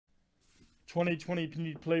2020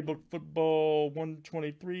 Panini Playbook Football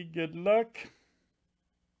 123. Good luck.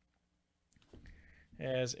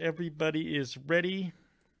 As everybody is ready.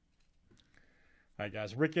 All right,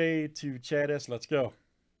 guys. Rick A to Chad S. Let's go.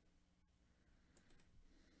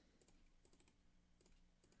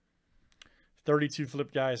 $32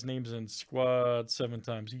 flip guys, names and squad, 7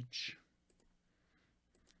 times each.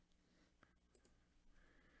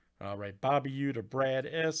 All right, Bobby U to Brad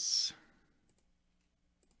S.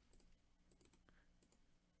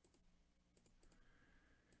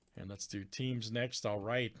 And let's do teams next. All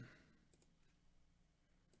right.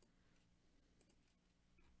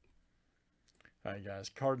 All right, guys.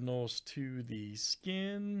 Cardinals to the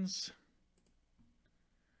Skins.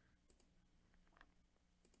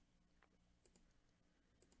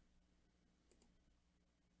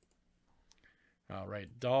 All right,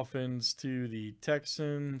 Dolphins to the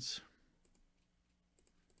Texans.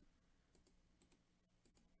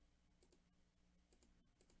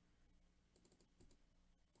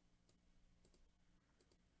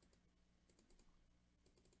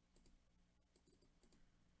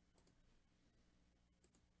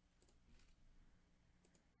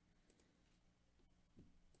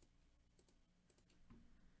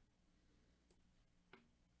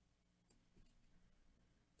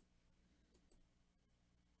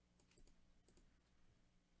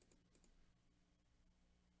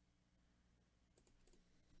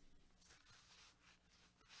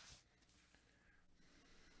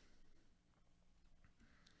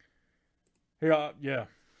 Here, yeah.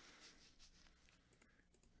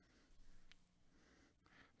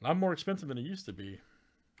 A lot more expensive than it used to be.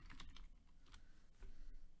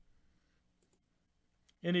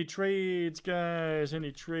 Any trades, guys?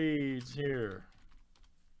 Any trades here?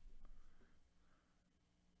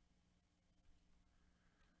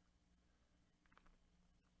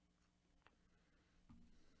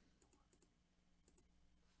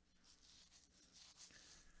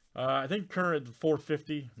 I think current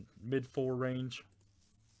 450, mid 4 range.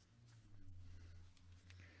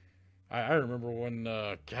 I remember when,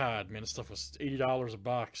 God, man, this stuff was $80 a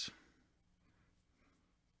box.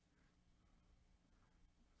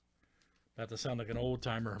 About to sound like an old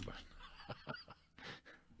timer, but.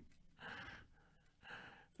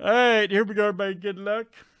 All right, here we go, everybody. Good luck.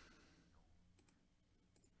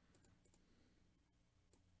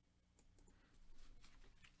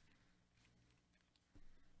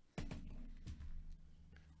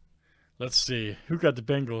 Let's see. Who got the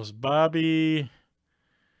Bengals? Bobby.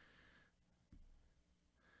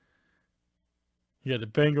 You got the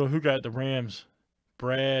Bengals. Who got the Rams?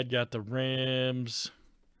 Brad got the Rams.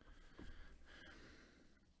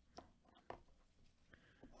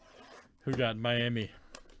 Who got Miami?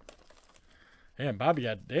 Damn, Bobby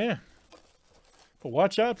got, damn. But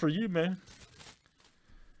watch out for you, man.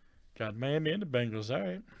 Got Miami and the Bengals. All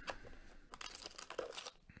right.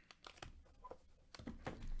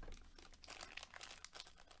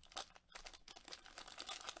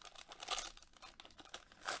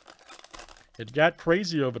 It got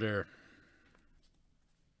crazy over there.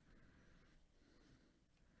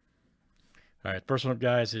 All right, first one up,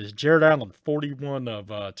 guys, is Jared Allen, 41 of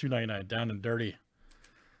 299, down and dirty.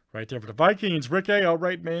 Right there for the Vikings. Rick A, all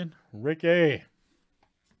right, man. Rick A.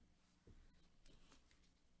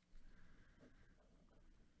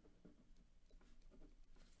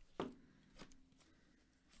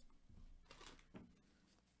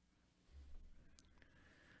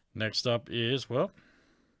 Next up is, well,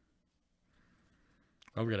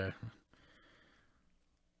 oh, we got a,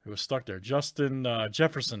 it was stuck there. Justin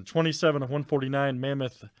Jefferson, 27 of 149,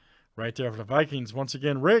 Mammoth, right there for the Vikings. Once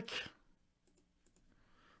again, Rick.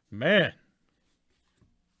 Man.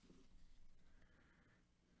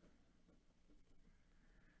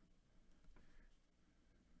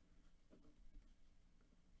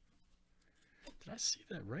 Did I see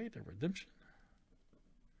that right? The redemption.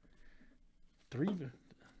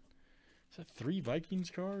 Is that 3 Vikings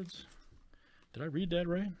cards? Did I read that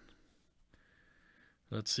right?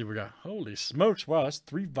 Let's see. We got, holy smokes. Wow, that's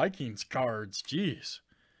 3 Vikings cards. Jeez.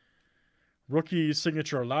 Rookie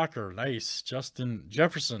signature locker. Nice. Justin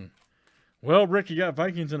Jefferson. Well, Rick, you got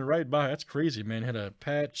Vikings in the right box. That's crazy, man. Had a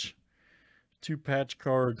patch. 2 patch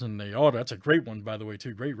cards and the auto. That's a great one, by the way,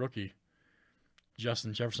 too. Great rookie.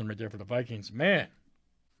 Justin Jefferson right there for the Vikings. Man.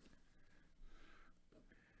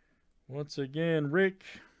 Once again, Rick.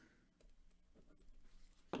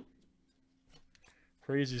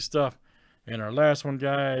 Crazy stuff. And our last one,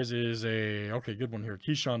 guys, is a, okay, good one here.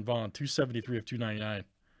 Keyshawn Vaughn, 273 of 299.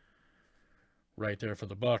 Right there for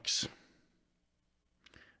the Bucks.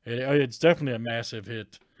 It's definitely a massive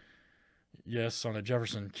hit. Yes, on a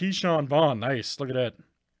Jefferson. Keyshawn Vaughn, nice. Look at that.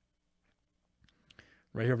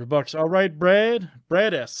 Right here for bucks. All right, Brad.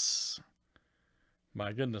 Brad S.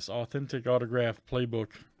 My goodness. Authentic autograph playbook.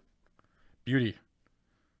 Beauty.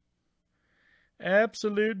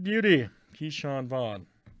 Absolute beauty. Keyshawn Vaughn.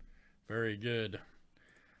 Very good.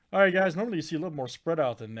 All right, guys. Normally you see a little more spread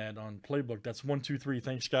out than that on Playbook. That's 1, 2, 3.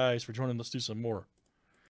 Thanks, guys, for joining. Let's do some more.